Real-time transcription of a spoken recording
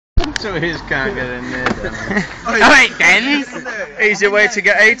So he just can't get in there then. Alright then! Easy way to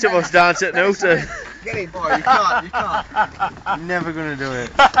get 8 of us down to Newton. Get in, boy, you can't, you can't. I'm never gonna do it.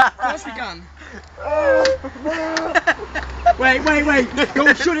 Of course we can. Wait,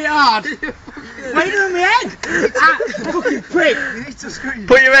 don't shut it hard! Wait on my head! Fucking prick! You need to scream.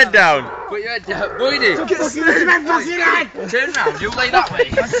 Put your head down. Put your head down. Boydie! Fucking respect fucking head! Turn round, you lay that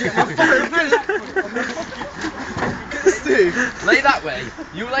way. Steve. Lay that way.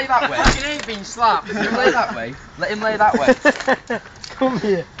 You lay that way. Fucking ain't been slapped! You lay that way. Let him lay that way. Come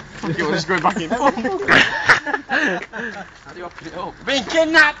here! You want to go back in? How do you open it up? Been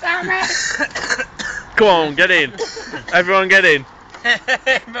kidnapped, damn it! Come on, get in. Everyone get in.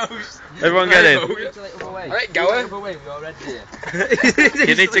 Everyone get in. Alright, go on. We already here.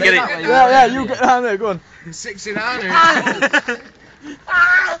 You need to get in. Yeah, you get down there, go on. 69.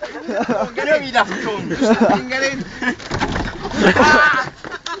 Get over you daft cunt! Get in.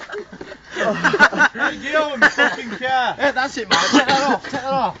 Get over my fucking car. Hey, that's it, man. Take that off. Take that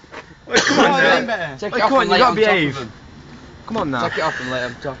off. Wait, come on, now. Take Wait, it off come on, and you lay it gotta on top behave. of him. Come on now. Take it off and lay it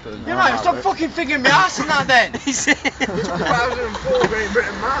on top of him. You're right, stop fucking figuring me ass in that then! 2004 Great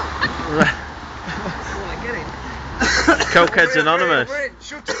Britain map. Get in. Cokeheads Anonymous.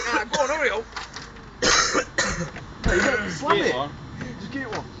 Shut it. Go on, hurry up. Slam it. Just get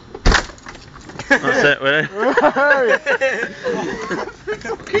one. That's it, will it?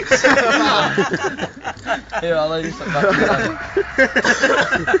 Here, I'll lay this back down.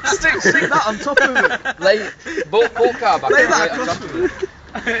 Stick that on top of it. Lay both car back. Lay and that it on across top of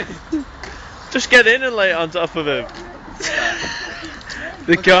of it. Just get in and lay it on top of him.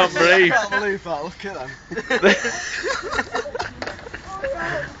 They can't breathe. I can't believe that. Look at them.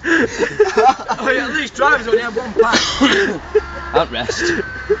 Oh, yeah, at least drivers only have one pack. At rest.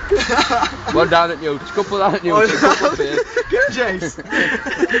 One down at you. Just couple down at you. Oh, Just couple up here. Get Jace.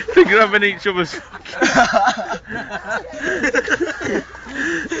 They're grabbing each other's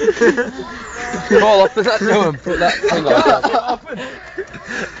Call off the that to him. Put that thing on.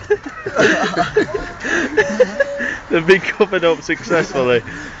 They've been covered up successfully.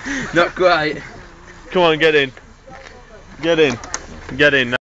 Not quite. Come on, get in. Get in. Get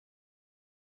in.